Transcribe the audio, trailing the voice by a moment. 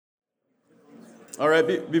All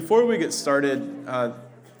right, before we get started,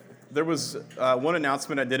 there was one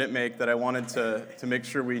announcement I didn't make that I wanted to make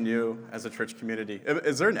sure we knew as a church community.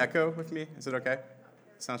 Is there an echo with me? Is it okay?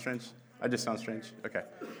 Sound strange? I just sound strange? Okay.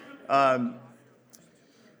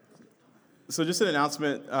 So just an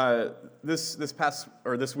announcement.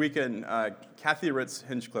 This weekend, Kathy Ritz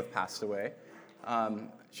Hinchcliffe passed away.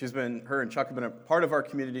 Her and Chuck have been a part of our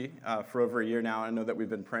community for over a year now. I know that we've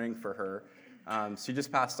been praying for her. She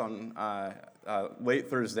just passed on late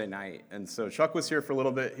Thursday night. And so Chuck was here for a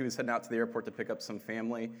little bit. He was heading out to the airport to pick up some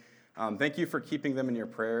family. Thank you for keeping them in your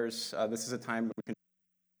prayers. This is a time we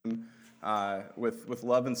can with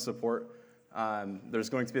love and support. There's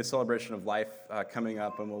going to be a celebration of life coming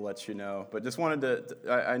up, and we'll let you know. But just wanted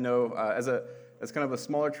to, I know as kind of a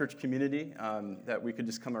smaller church community, that we could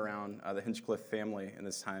just come around the Hinchcliffe family in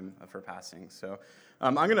this time of her passing. So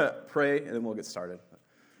I'm going to pray, and then we'll get started.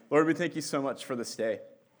 Lord, we thank you so much for this day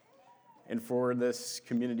and for this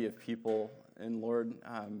community of people. And Lord,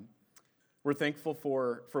 we're thankful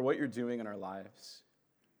for what you're doing in our lives.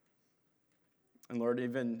 And Lord,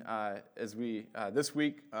 even as we, this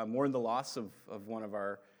week, mourn the loss of one of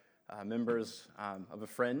our members, of a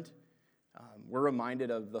friend, we're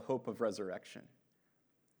reminded of the hope of resurrection.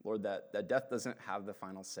 Lord, that death doesn't have the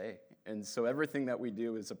final say. And so everything that we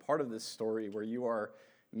do is a part of this story where you are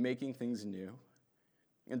making things new.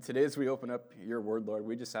 And today as we open up your word, Lord,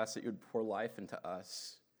 we just ask that you would pour life into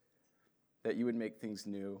us, that you would make things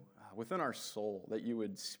new within our soul, that you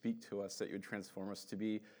would speak to us, that you would transform us to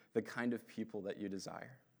be the kind of people that you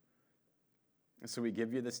desire. And so we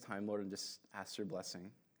give you this time, Lord, and just ask your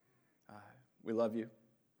blessing. We love you,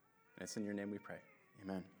 and it's in your name we pray.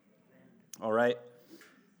 Amen. All right.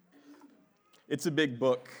 It's a big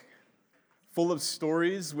book, full of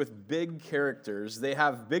stories with big characters. They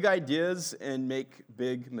have big ideas and make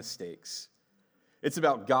big mistakes. It's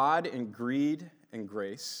about God and greed and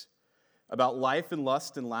grace, about life and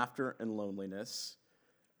lust and laughter and loneliness.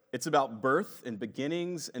 It's about birth and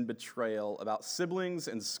beginnings and betrayal, about siblings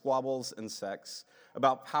and squabbles and sex,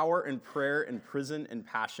 about power and prayer and prison and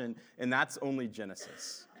passion, and that's only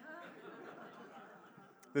Genesis.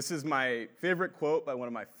 This is my favorite quote by one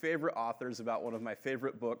of my favorite authors about one of my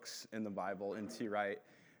favorite books in the Bible, N.T. Wright.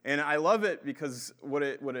 And I love it because what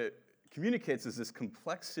it communicates is this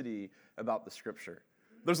complexity about the Scripture.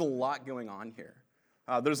 There's a lot going on here.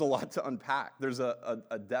 There's a lot to unpack. There's a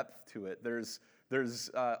depth to it. There's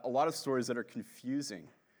a lot of stories that are confusing.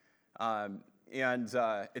 And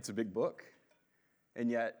it's a big book. And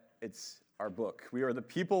yet, it's our book. We are the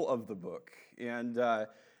people of the book. And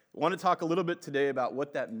I want to talk a little bit today about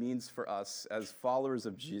what that means for us as followers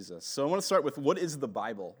of Jesus. So I want to start with what is the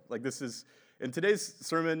Bible? In today's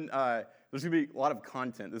sermon, there's going to be a lot of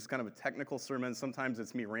content. This is kind of a technical sermon. Sometimes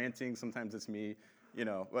it's me ranting. Sometimes it's me,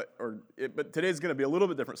 but today's going to be a little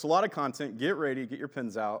bit different. So a lot of content. Get ready. Get your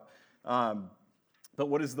pens out. But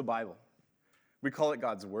what is the Bible? We call it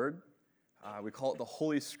God's Word. We call it the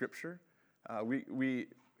Holy Scripture.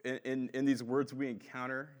 In these words, we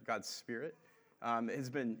encounter God's Spirit. It has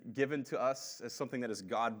been given to us as something that is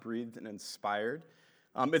God-breathed and inspired.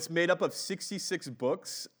 It's made up of 66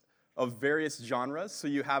 books of various genres. So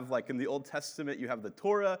you have, in the Old Testament, you have the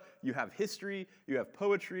Torah, you have history, you have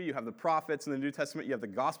poetry, you have the prophets. In the New Testament, you have the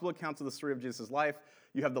gospel accounts of the story of Jesus' life.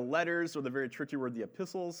 You have the letters, or the very tricky word, the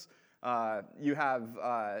epistles. You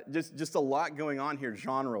have just a lot going on here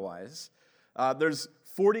genre-wise. There's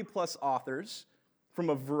 40-plus authors from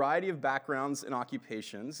a variety of backgrounds and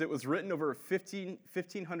occupations. It was written over a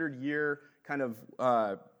 1,500-year kind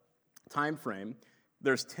of time frame.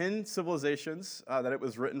 There's 10 civilizations that it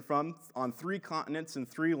was written from on 3 continents and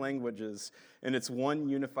 3 languages, and it's one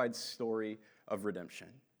unified story of redemption.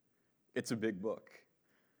 It's a big book.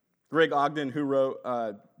 Greg Ogden, who wrote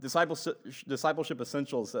Discipleship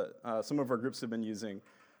Essentials that some of our groups have been using,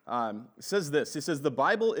 says this. He says, the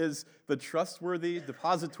Bible is the trustworthy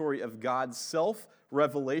depository of God's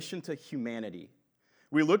self-revelation to humanity.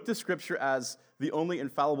 We look to Scripture as the only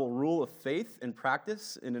infallible rule of faith and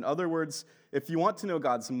practice. And in other words, if you want to know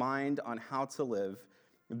God's mind on how to live,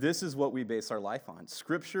 this is what we base our life on.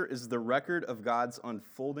 Scripture is the record of God's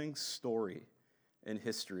unfolding story in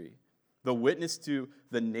history, the witness to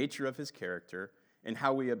the nature of his character, and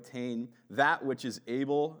how we obtain that which is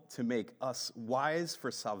able to make us wise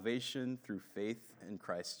for salvation through faith in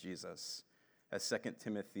Christ Jesus, as 2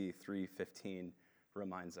 Timothy 3:15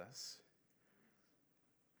 reminds us.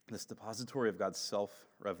 This depository of God's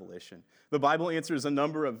self-revelation. The Bible answers a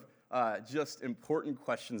number of just important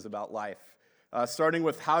questions about life, starting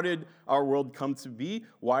with how did our world come to be?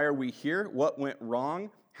 Why are we here? What went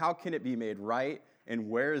wrong? How can it be made right? And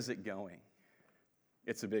where is it going?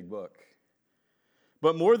 It's a big book.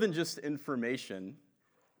 But more than just information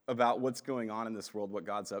about what's going on in this world, what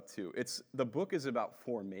God's up to, the book is about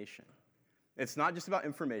formation. It's not just about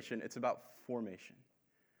information, it's about formation.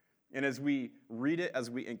 And as we read it, as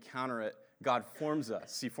we encounter it, God forms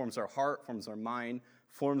us. He forms our heart, forms our mind,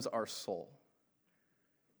 forms our soul.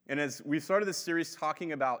 And as we started this series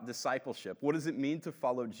talking about discipleship, what does it mean to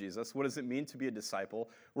follow Jesus? What does it mean to be a disciple?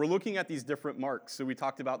 We're looking at these different marks. So we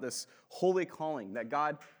talked about this holy calling, that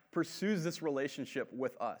God pursues this relationship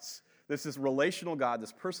with us. This is relational God,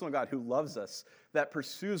 this personal God who loves us, that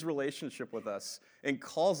pursues relationship with us and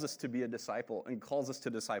calls us to be a disciple and calls us to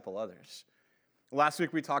disciple others. Last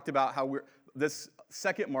week we talked about how this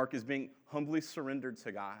second mark is being humbly surrendered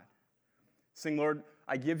to God. Saying, Lord,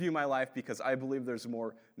 I give you my life because I believe there's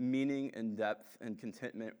more meaning and depth and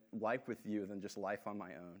contentment life with you than just life on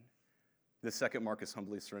my own. The second mark is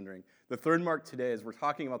humbly surrendering. The third mark today, as we're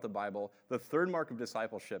talking about the Bible, the third mark of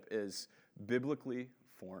discipleship is biblically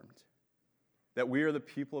formed. That we are the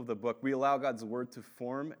people of the book. We allow God's word to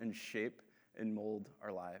form and shape and mold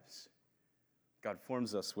our lives. God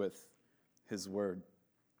forms us with his word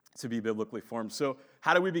to be biblically formed. So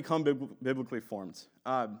how do we become biblically formed?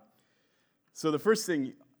 So the first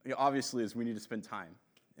thing, obviously, is we need to spend time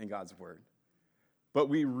in God's word. But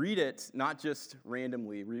we read it not just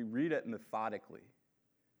randomly, we read it methodically.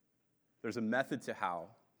 There's a method to how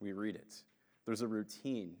we read it. There's a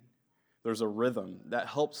routine. There's a rhythm that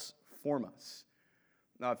helps form us.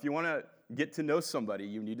 Now, if you want to get to know somebody,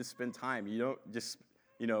 you need to spend time. You don't just,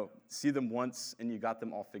 see them once and you got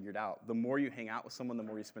them all figured out. The more you hang out with someone, the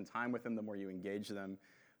more you spend time with them, the more you engage them,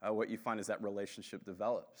 what you find is that relationship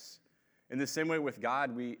develops. In the same way with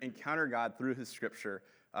God, we encounter God through his scripture.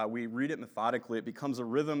 We read it methodically. It becomes a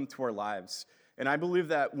rhythm to our lives. And I believe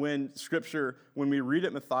that when we read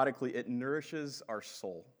it methodically, it nourishes our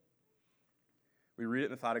soul. We read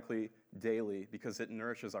it methodically daily because it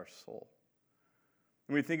nourishes our soul.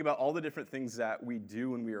 When we think about all the different things that we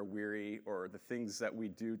do when we are weary, or the things that we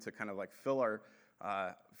do to kind of like fill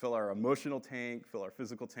our emotional tank, fill our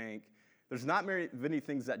physical tank, there's not many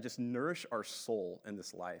things that just nourish our soul in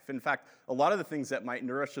this life. In fact, a lot of the things that might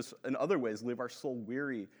nourish us in other ways leave our soul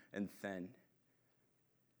weary and thin.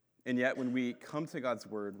 And yet, when we come to God's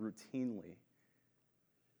word routinely,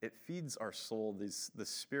 it feeds our soul, the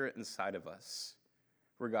spirit inside of us,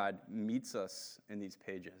 where God meets us in these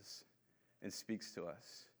pages and speaks to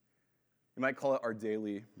us. You might call it our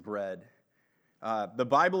daily bread. The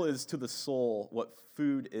Bible is to the soul what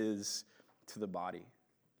food is to the body.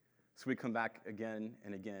 So we come back again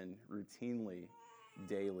and again, routinely,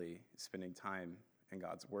 daily, spending time in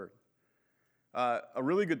God's word. A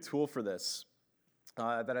really good tool for this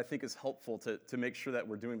that I think is helpful to make sure that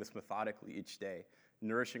we're doing this methodically each day,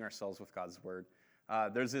 nourishing ourselves with God's word.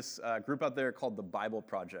 There's this group out there called the Bible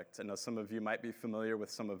Project. I know some of you might be familiar with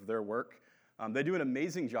some of their work. They do an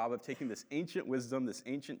amazing job of taking this ancient wisdom, this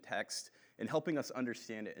ancient text, and helping us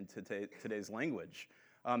understand it in today's language.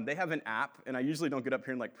 They have an app, and I usually don't get up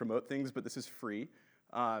here and promote things, but this is free.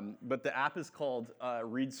 But the app is called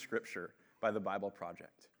Read Scripture by the Bible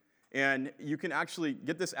Project. And you can actually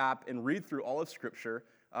get this app and read through all of Scripture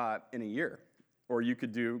in a year. Or you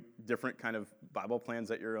could do different kind of Bible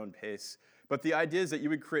plans at your own pace. But the idea is that you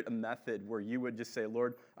would create a method where you would just say,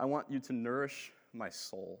 Lord, I want you to nourish my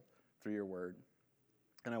soul through your word.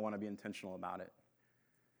 And I want to be intentional about it.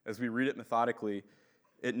 As we read it methodically,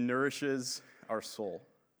 it nourishes our soul.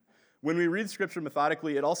 When we read Scripture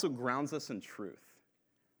methodically, it also grounds us in truth.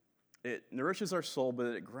 It nourishes our soul, but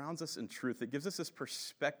it grounds us in truth. It gives us this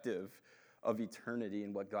perspective of eternity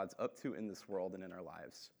and what God's up to in this world and in our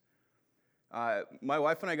lives. My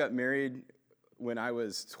wife and I got married when I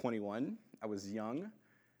was 21. I was young.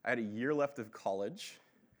 I had a year left of college.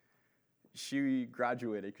 She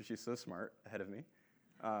graduated because she's so smart, ahead of me,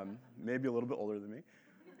 maybe a little bit older than me.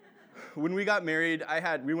 When we got married,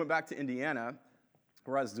 we went back to Indiana,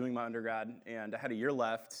 where I was doing my undergrad, and I had a year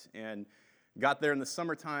left, and got there in the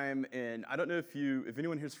summertime. And I don't know if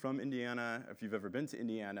anyone here's from Indiana, if you've ever been to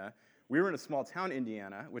Indiana. We were in a small town,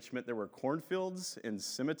 Indiana, which meant there were cornfields and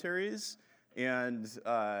cemeteries and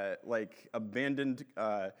abandoned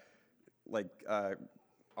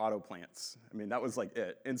auto plants. I mean, that was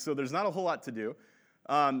it. And so there's not a whole lot to do.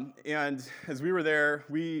 And as we were there,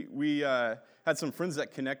 we had some friends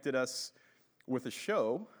that connected us with a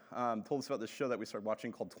show, told us about this show that we started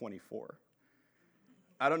watching called 24.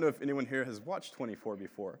 I don't know if anyone here has watched 24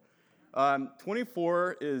 before.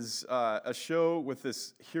 24 is a show with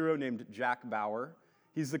this hero named Jack Bauer.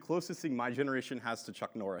 He's the closest thing my generation has to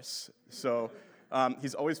Chuck Norris. So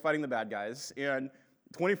he's always fighting the bad guys. And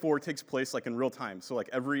 24 takes place in real time. So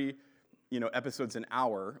every episodes an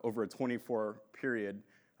hour over a 24 period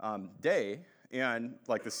day, and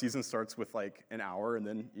like the season starts with like an hour, and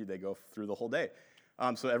then they go through the whole day.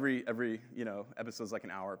 So every episode's like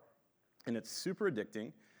an hour, and it's super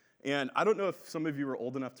addicting. And I don't know if some of you are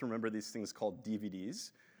old enough to remember these things called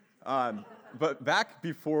DVDs. But back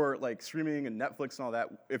before like streaming and Netflix and all that,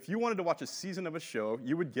 if you wanted to watch a season of a show,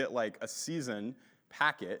 you would get like a season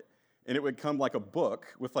packet, and it would come like a book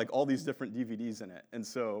with like all these different DVDs in it. And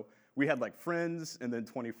so we had like Friends and then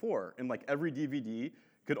 24, and like every DVD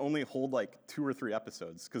could only hold like 2 or 3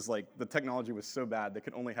 episodes because like the technology was so bad they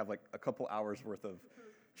could only have like a couple hours worth of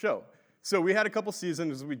show. So we had a couple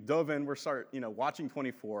seasons. We dove in. We start watching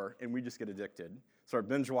 24, and we just get addicted. Start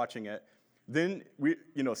binge watching it. Then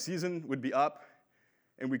season would be up,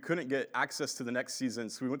 and we couldn't get access to the next season,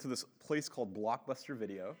 so we went to this place called Blockbuster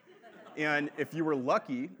Video. And if you were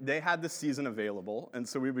lucky, they had the season available, and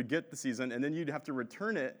so we would get the season, and then you'd have to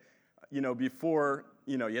return it, before,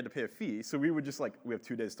 you had to pay a fee. So we would just we have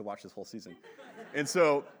 2 days to watch this whole season. And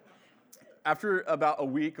so after about a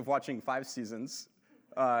week of watching 5 seasons,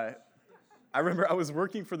 I remember I was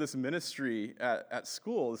working for this ministry at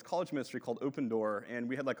school, this college ministry called Open Door, and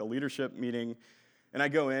we had like a leadership meeting, and I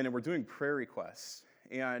go in, and we're doing prayer requests.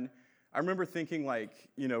 And I remember thinking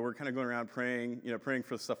we're kind of going around praying, praying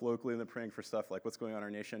for stuff locally and then praying for stuff like what's going on in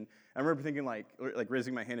our nation. I remember thinking like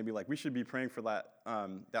raising my hand and be like, we should be praying for that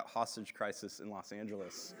hostage crisis in Los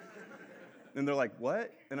Angeles. And they're like,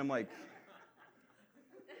 what? And I'm like,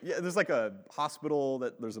 yeah, there's like a hospital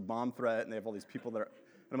that there's a bomb threat, and they have all these people that are,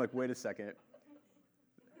 and I'm like, wait a second,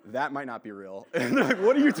 that might not be real. And they're like,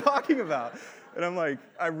 what are you talking about? And I'm like,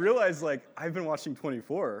 I realized I've been watching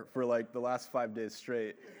 24 for the last 5 days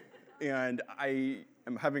straight, and I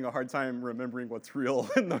am having a hard time remembering what's real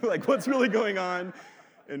and what's really going on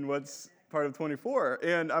and what's part of 24.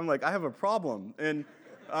 And I'm like, I have a problem. And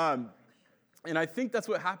I think that's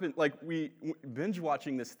what happened. We binge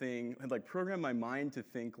watching this thing had programmed my mind to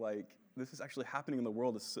think this is actually happening in the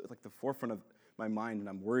world. It's the forefront of my mind, and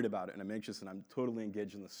I'm worried about it, and I'm anxious, and I'm totally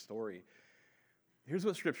engaged in the story. Here's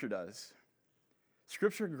what Scripture does.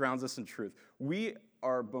 Scripture grounds us in truth. We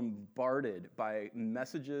are bombarded by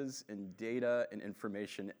messages and data and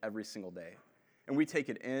information every single day. And we take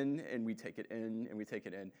it in, and we take it in, and we take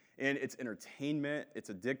it in. And it's entertainment, it's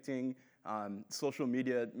addicting. Social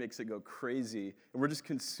media makes it go crazy. And we're just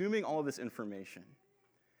consuming all of this information.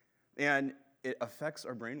 And it affects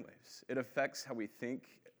our brainwaves. It affects how we think,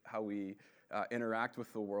 how we interact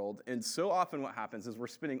with the world. And so often what happens is we're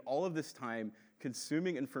spending all of this time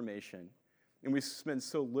consuming information, and we spend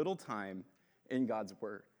so little time in God's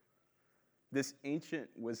Word. This ancient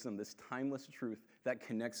wisdom, this timeless truth that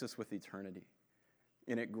connects us with eternity.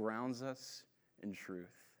 And it grounds us in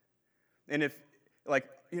truth. And if,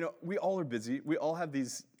 we all are busy. We all have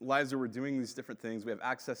these lives where we're doing these different things. We have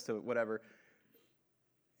access to whatever.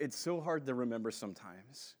 It's so hard to remember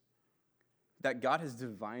sometimes that God has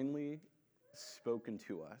divinely spoken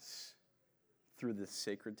to us through this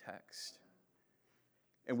sacred text.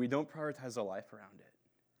 And we don't prioritize our life around it.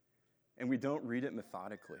 And we don't read it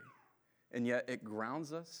methodically. And yet it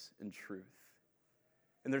grounds us in truth.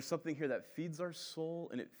 And there's something here that feeds our soul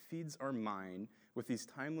and it feeds our mind with these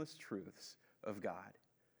timeless truths of God.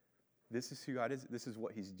 This is who God is. This is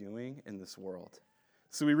what he's doing in this world.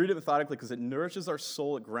 So we read it methodically because it nourishes our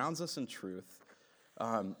soul. It grounds us in truth.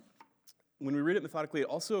 When we read it methodically,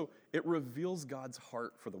 it reveals God's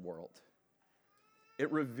heart for the world.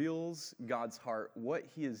 It reveals God's heart, what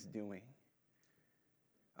he is doing.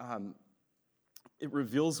 It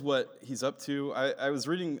reveals what he's up to. I was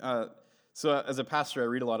reading, so as a pastor, I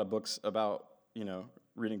read a lot of books about,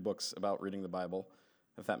 reading books about reading the Bible,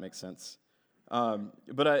 if that makes sense.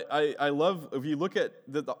 But I love, if you look at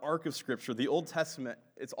the arc of Scripture, the Old Testament,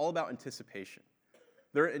 it's all about anticipation.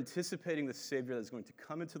 They're anticipating the Savior that's going to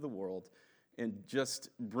come into the world and just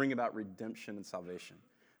bring about redemption and salvation.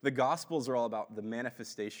 The Gospels are all about the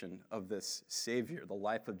manifestation of this Savior, the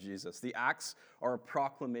life of Jesus. The Acts are a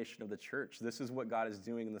proclamation of the church. This is what God is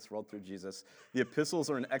doing in this world through Jesus. The epistles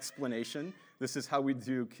are an explanation. This is how we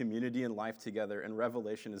do community and life together, and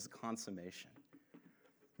Revelation is the consummation.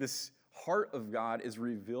 This heart of God is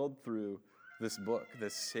revealed through this book,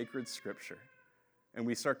 this sacred Scripture. And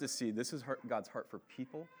we start to see this is God's heart for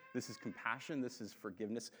people. This is compassion. This is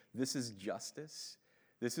forgiveness. This is justice.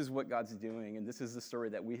 This is what God's doing, and this is the story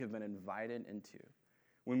that we have been invited into.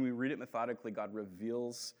 When we read it methodically, God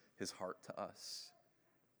reveals his heart to us.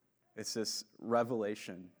 It's this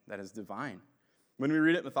revelation that is divine. When we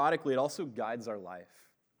read it methodically, it also guides our life.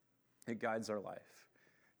 It guides our life.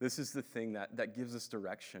 This is the thing that gives us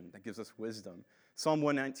direction, that gives us wisdom. Psalm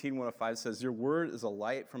 119, 105 says, "Your word is a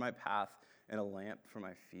light for my path and a lamp for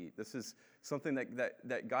my feet. This is something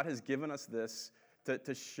that God has given us this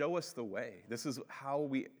to show us the way. This is how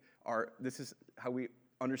we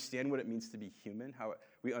understand what it means to be human, how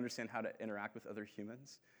we understand how to interact with other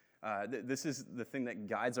humans. This is the thing that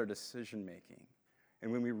guides our decision making.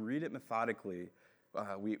 And when we read it methodically,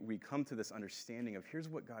 we come to this understanding of here's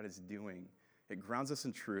what God is doing. It grounds us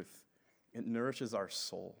in truth. It nourishes our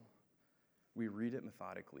soul. We read it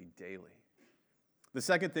methodically daily. The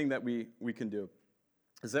second thing that we can do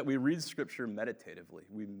is that we read Scripture meditatively.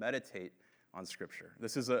 We meditate on Scripture.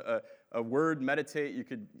 This is a word, meditate. You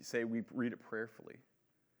could say we read it prayerfully.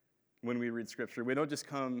 When we read Scripture, we don't just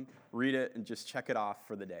come, read it, and just check it off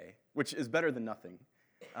for the day, which is better than nothing.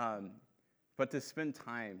 But to spend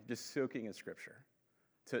time just soaking in Scripture,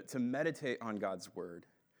 to meditate on God's Word.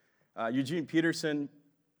 Eugene Peterson,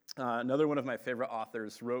 another one of my favorite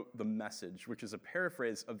authors, wrote The Message, which is a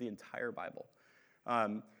paraphrase of the entire Bible.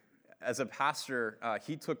 As a pastor,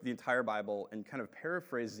 he took the entire Bible and kind of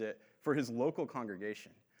paraphrased it for his local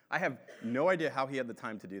congregation. I have no idea how he had the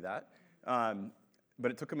time to do that,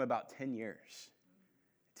 but it took him about 10 years.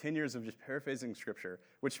 10 years of just paraphrasing Scripture,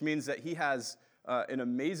 which means that he has an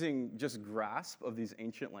amazing just grasp of these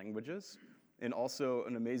ancient languages and also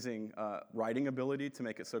an amazing writing ability to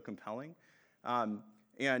make it so compelling.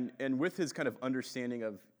 And with his kind of understanding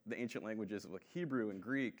of the ancient languages of like Hebrew and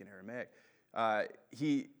Greek and Aramaic,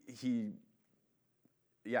 he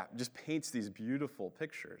just paints these beautiful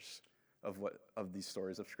pictures of these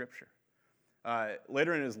stories of Scripture.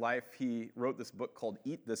 Later in his life, he wrote this book called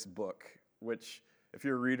Eat This Book, which, if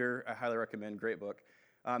you're a reader, I highly recommend. Great book.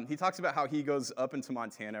 He talks about how he goes up into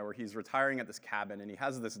Montana where he's retiring at this cabin, and he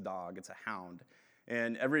has this dog. It's a hound.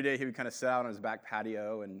 And every day he would kind of sit out on his back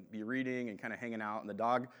patio and be reading and kind of hanging out, and the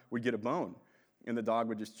dog would get a bone. And the dog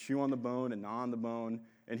would just chew on the bone and gnaw on the bone,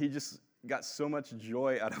 and he just got so much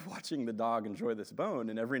joy out of watching the dog enjoy this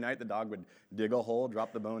bone. And every night the dog would dig a hole,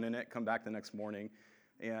 drop the bone in it, come back the next morning,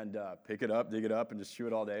 and pick it up, dig it up, and just chew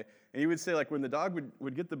it all day. And he would say, like, when the dog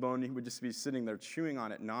would get the bone, he would just be sitting there chewing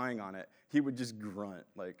on it, gnawing on it. He would just grunt,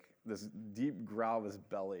 like this deep growl of his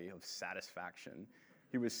belly of satisfaction.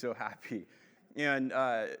 He was so happy. And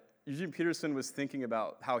Eugene Peterson was thinking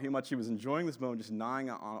about how much he was enjoying this bone, just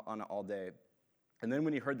gnawing on it all day. And then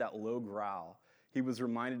when he heard that low growl, he was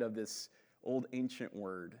reminded of this old ancient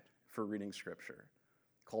word for reading Scripture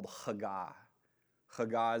called Haggah.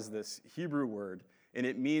 Haggah is this Hebrew word, and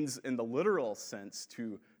it means, in the literal sense,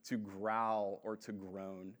 to growl or to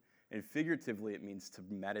groan. And figuratively, it means to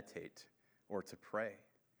meditate or to pray.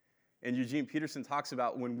 And Eugene Peterson talks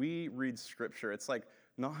about when we read Scripture, it's like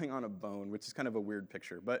gnawing on a bone, which is kind of a weird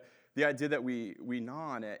picture. But the idea that we gnaw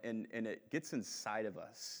on it and it gets inside of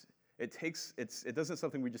us. It doesn't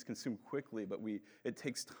something we just consume quickly, but it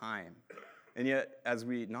takes time. And yet, as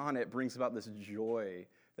we gnaw on it, it brings about this joy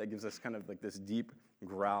that gives us kind of like this deep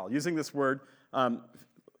growl. Using this word,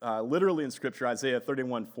 literally in Scripture, Isaiah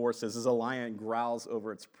 31:4 says, as a lion growls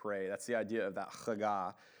over its prey. That's the idea of that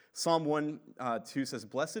Haggah. Psalm 1:2 says,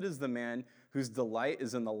 blessed is the man whose delight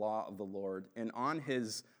is in the law of the Lord, and on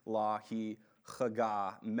his law he,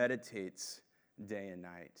 Haggah, meditates day and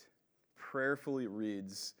night. Prayerfully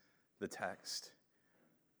reads the text.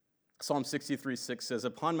 Psalm 63:6 says,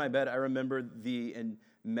 upon my bed I remember thee and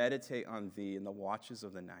meditate on thee in the watches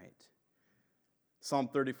of the night. Psalm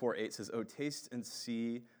 34:8 says, oh, taste and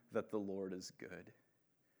see that the Lord is good.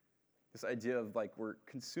 This idea of like we're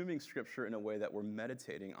consuming Scripture in a way that we're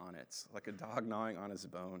meditating on it, like a dog gnawing on his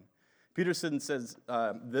bone. Peterson says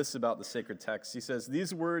this about the sacred text. He says,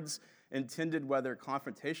 these words intended whether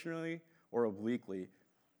confrontationally or obliquely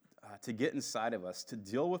to get inside of us, to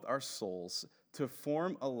deal with our souls, to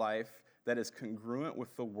form a life that is congruent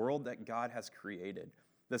with the world that God has created,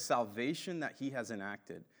 the salvation that he has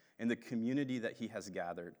enacted, and the community that he has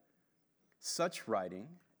gathered. Such writing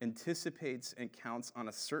anticipates and counts on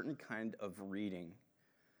a certain kind of reading,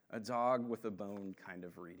 a dog with a bone kind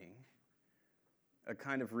of reading, a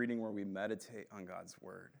kind of reading where we meditate on God's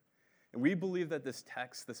word. And we believe that this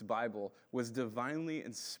text, this Bible, was divinely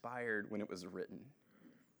inspired when it was written.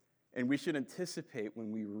 And we should anticipate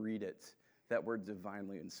when we read it that we're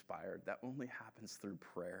divinely inspired. That only happens through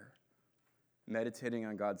prayer, meditating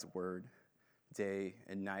on God's word day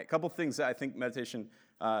and night. A couple things that I think meditation,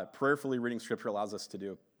 prayerfully reading Scripture allows us to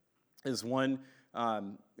do is one,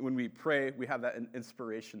 when we pray, we have that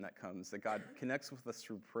inspiration that comes, that God connects with us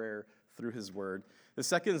through prayer, through his word. The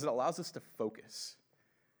second is it allows us to focus.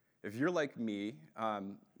 If you're like me,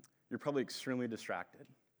 you're probably extremely distracted.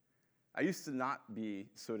 I used to not be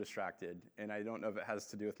so distracted, and I don't know if it has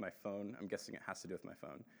to do with my phone. I'm guessing it has to do with my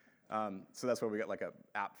phone. So that's why we got like an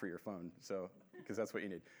app for your phone. So because that's what you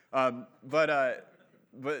need. But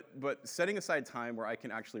setting aside time where I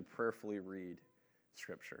can actually prayerfully read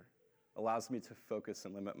Scripture allows me to focus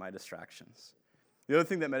and limit my distractions. The other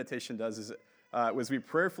thing that meditation does is, as we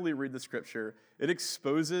prayerfully read the Scripture, it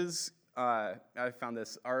exposes, I found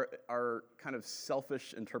this, our kind of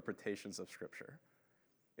selfish interpretations of Scripture.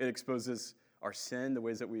 It exposes our sin, the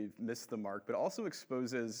ways that we've missed the mark, but also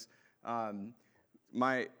exposes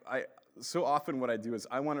so often what I do is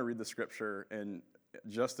I want to read the Scripture and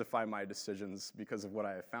justify my decisions because of what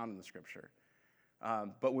I have found in the Scripture.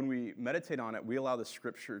 But when we meditate on it, we allow the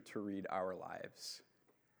Scripture to read our lives.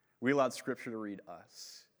 We allow Scripture to read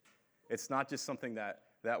us. It's not just something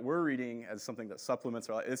that we're reading as something that supplements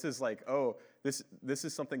our life. This is like, this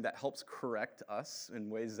is something that helps correct us in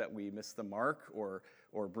ways that we miss the mark or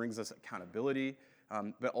brings us accountability,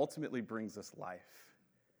 but ultimately brings us life.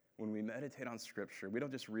 When we meditate on Scripture, we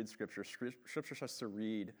don't just read Scripture. Scripture starts to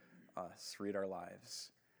read us, read our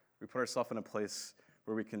lives. We put ourselves in a place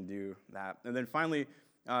where we can do that. And then finally,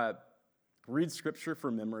 read Scripture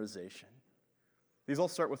for memorization. These all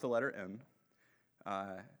start with the letter M,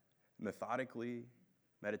 methodically,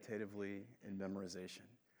 meditatively, and memorization.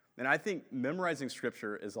 And I think memorizing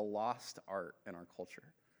Scripture is a lost art in our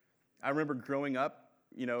culture. I remember growing up,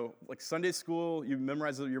 like Sunday school, you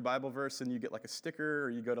memorize your Bible verse and you get like a sticker, or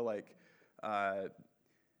you go to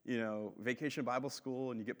vacation Bible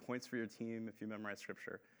school and you get points for your team if you memorize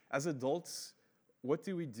Scripture. As adults, what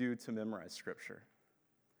do we do to memorize Scripture?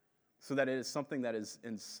 So that it is something that is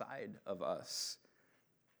inside of us.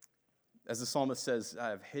 As the psalmist says, I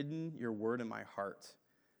have hidden your word in my heart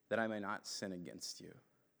that I may not sin against you.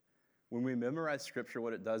 When we memorize Scripture,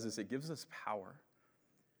 what it does is it gives us power.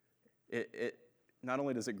 It not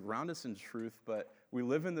only does it ground us in truth, but we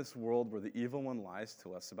live in this world where the evil one lies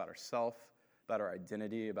to us about ourselves, about our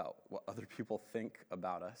identity, about what other people think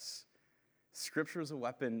about us. Scripture is a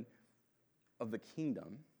weapon of the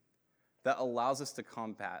kingdom that allows us to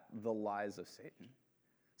combat the lies of Satan.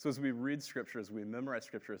 So as we read Scripture, as we memorize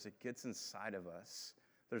Scripture, as it gets inside of us,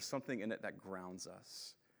 there's something in it that grounds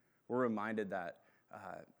us. We're reminded that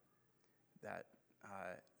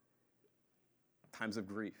times of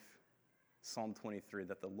grief, Psalm 23,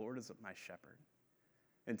 that the Lord is my shepherd.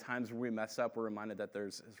 In times where we mess up, we're reminded that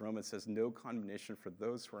there's, as Romans says, no condemnation for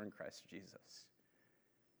those who are in Christ Jesus.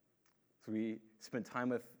 So we spend time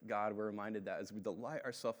with God, we're reminded that as we delight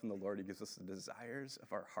ourselves in the Lord, He gives us the desires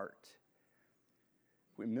of our heart.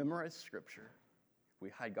 We memorize Scripture. We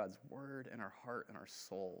hide God's word in our heart and our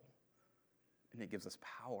soul, and it gives us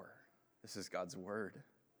power. This is God's word.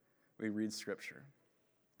 We read Scripture.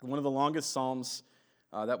 One of the longest Psalms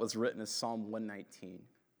that was written is Psalm 119.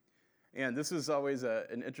 And this is always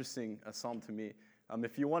an interesting psalm to me.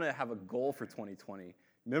 If you want to have a goal for 2020,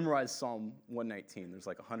 memorize Psalm 119. There's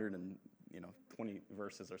like 120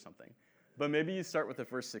 verses or something. But maybe you start with the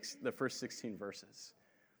first 16 verses.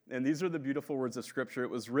 And these are the beautiful words of Scripture. It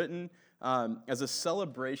was written as a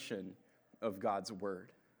celebration of God's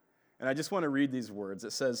word. And I just want to read these words.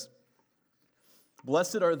 It says,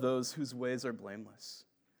 "Blessed are those whose ways are blameless,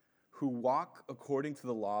 who walk according to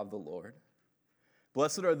the law of the Lord.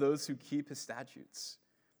 Blessed are those who keep His statutes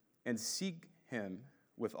and seek Him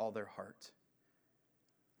with all their heart.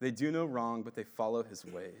 They do no wrong, but they follow His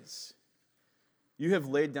ways. You have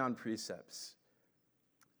laid down precepts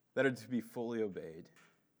that are to be fully obeyed.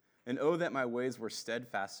 And oh, that my ways were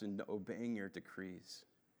steadfast in obeying your decrees.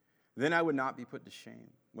 Then I would not be put to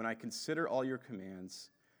shame. When I consider all your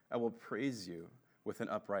commands, I will praise you with an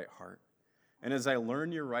upright heart. And as I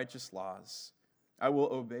learn your righteous laws, I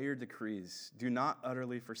will obey your decrees. Do not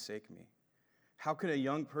utterly forsake me. How can a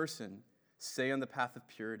young person stay on the path of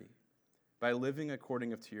purity? By living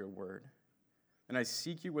according to your word. And I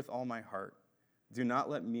seek you with all my heart. Do not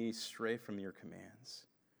let me stray from your commands.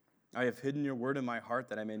 I have hidden your word in my heart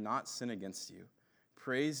that I may not sin against you.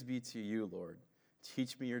 Praise be to you, Lord.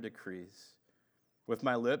 Teach me your decrees. With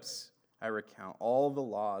my lips, I recount all the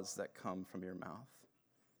laws that come from your mouth.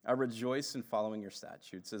 I rejoice in following your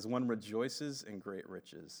statutes, as one rejoices in great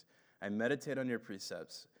riches. I meditate on your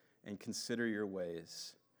precepts and consider your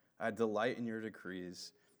ways. I delight in your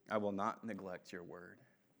decrees. I will not neglect your word."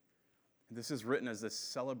 This is written as this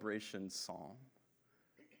celebration psalm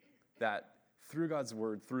that through God's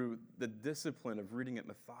word, through the discipline of reading it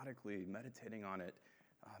methodically, meditating on it,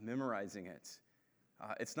 memorizing it,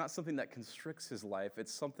 it's not something that constricts his life.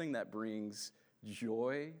 It's something that brings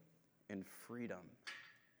joy and freedom.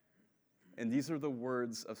 And these are the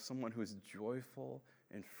words of someone who is joyful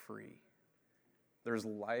and free. There's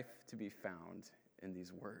life to be found in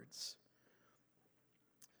these words.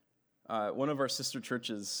 One of our sister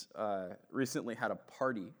churches recently had a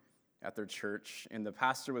party at their church, and the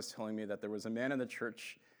pastor was telling me that there was a man in the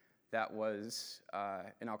church that was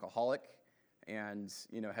an alcoholic and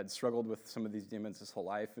had struggled with some of these demons his whole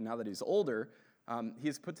life. And now that he's older,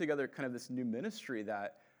 he's put together kind of this new ministry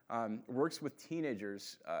that works with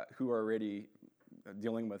teenagers who are already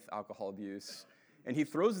dealing with alcohol abuse. And he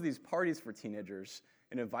throws these parties for teenagers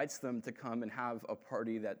and invites them to come and have a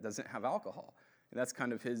party that doesn't have alcohol. And that's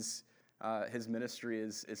kind of his ministry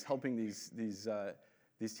is helping these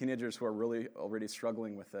teenagers who are really already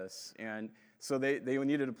struggling with this. And so they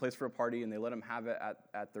needed a place for a party, and they let them have it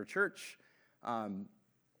at their church.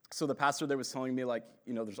 So the pastor there was telling me,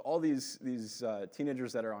 there's all these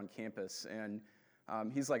teenagers that are on campus, and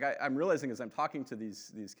he's like, I'm realizing as I'm talking to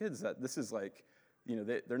these kids that this is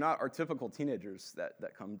they're not our typical teenagers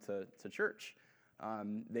that come to church.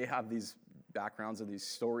 They have these backgrounds and these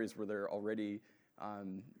stories where they're already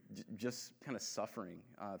just kind of suffering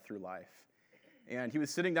through life. And he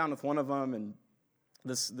was sitting down with one of them, and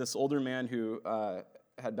this older man who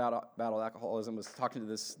had battled alcoholism was talking to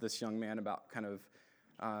this young man about kind of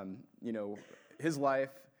his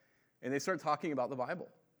life, and they started talking about the Bible.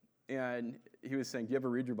 And he was saying, "Do you ever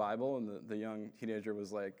read your Bible?" And the young teenager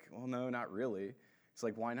was like, "Well, no, not really." He's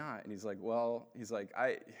like, "Why not?" And he's like, one,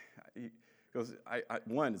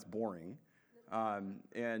 it's boring.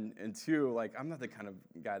 And two, I'm not the kind of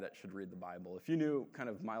guy that should read the Bible. If you knew kind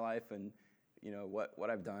of my life and, what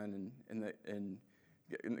I've done, and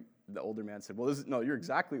the older man said, "Well, you're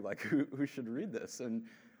exactly who should read this." And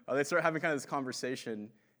they started having kind of this conversation.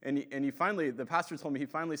 And he finally, the pastor told me, he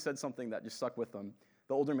finally said something that just stuck with him.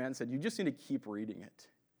 The older man said, "You just need to keep reading it.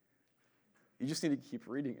 You just need to keep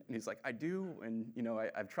reading it." And he's like, "I do, and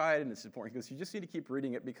I've tried, and it's important." He goes, "You just need to keep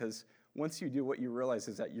reading it, because once you do, what you realize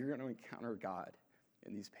is that you're going to encounter God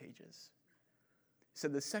in these pages." He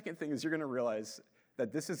said, "The second thing is you're going to realize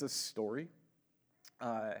that this is a story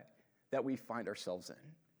that we find ourselves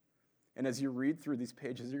in. And as you read through these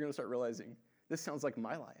pages, you're going to start realizing, this sounds like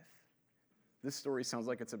my life. This story sounds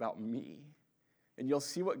like it's about me." And you'll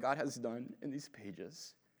see what God has done in these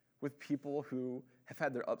pages with people who have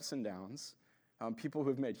had their ups and downs, people who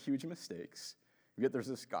have made huge mistakes. Yet there's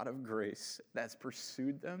this God of grace that has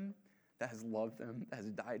pursued them, that has loved them, that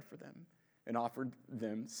has died for them, and offered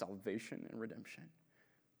them salvation and redemption.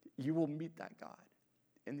 You will meet that God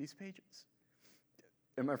in these pages.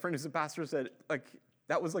 And my friend who's a pastor said,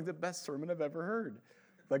 that was the best sermon I've ever heard.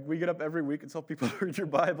 We get up every week and tell people to read your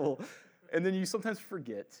Bible, and then you sometimes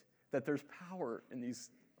forget that there's power in these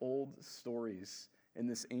old stories, in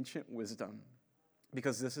this ancient wisdom,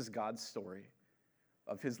 because this is God's story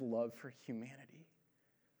of his love for humanity.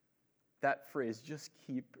 That phrase, "just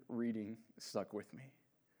keep reading," stuck with me.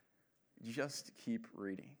 Just keep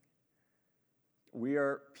reading. We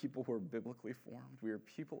are people who are biblically formed. We are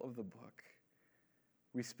people of the book.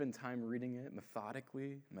 We spend time reading it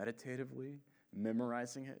methodically, meditatively,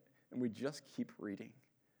 memorizing it, and we just keep reading,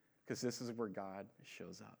 because this is where God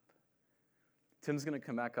shows up. Tim's going to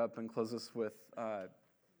come back up and close us with a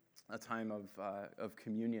time of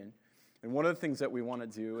communion. And one of the things that we want to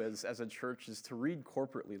do as a church is to read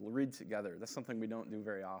corporately, read together. That's something we don't do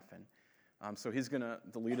very often. So he's going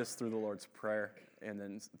to lead us through the Lord's Prayer and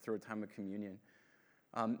then through a time of communion.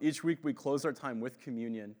 Each week we close our time with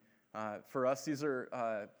communion. For us,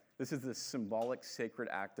 this is the symbolic, sacred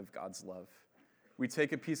act of God's love. We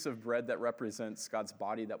take a piece of bread that represents God's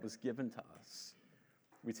body that was given to us.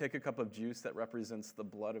 We take a cup of juice that represents the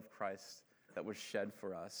blood of Christ that was shed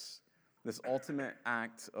for us. This ultimate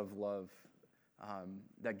act of love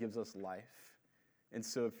that gives us life. And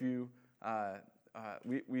so if you,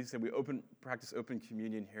 we say we practice open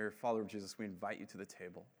communion here. Follower of Jesus, we invite you to the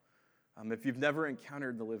table. If you've never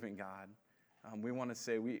encountered the living God, we want to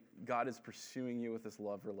say God is pursuing you with this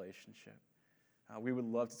love relationship. We would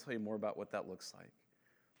love to tell you more about what that looks like.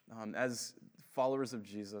 As followers of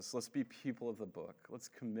Jesus, let's be people of the book. Let's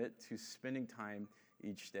commit to spending time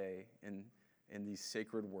each day in these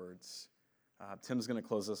sacred words. Tim's going to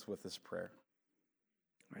close us with this prayer.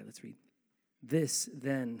 All right, let's read. "This,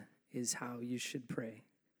 then, is how you should pray.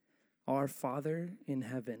 Our Father in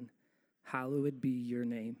heaven, hallowed be your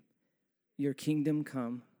name. Your kingdom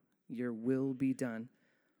come, your will be done,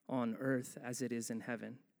 on earth as it is in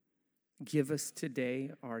heaven. Give us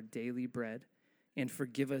today our daily bread, and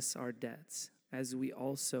forgive us our debts, as we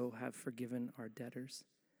also have forgiven our debtors.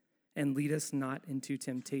 And lead us not into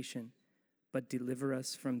temptation, but deliver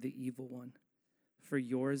us from the evil one. For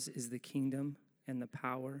yours is the kingdom and the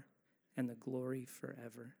power and the glory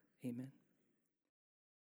forever. Amen."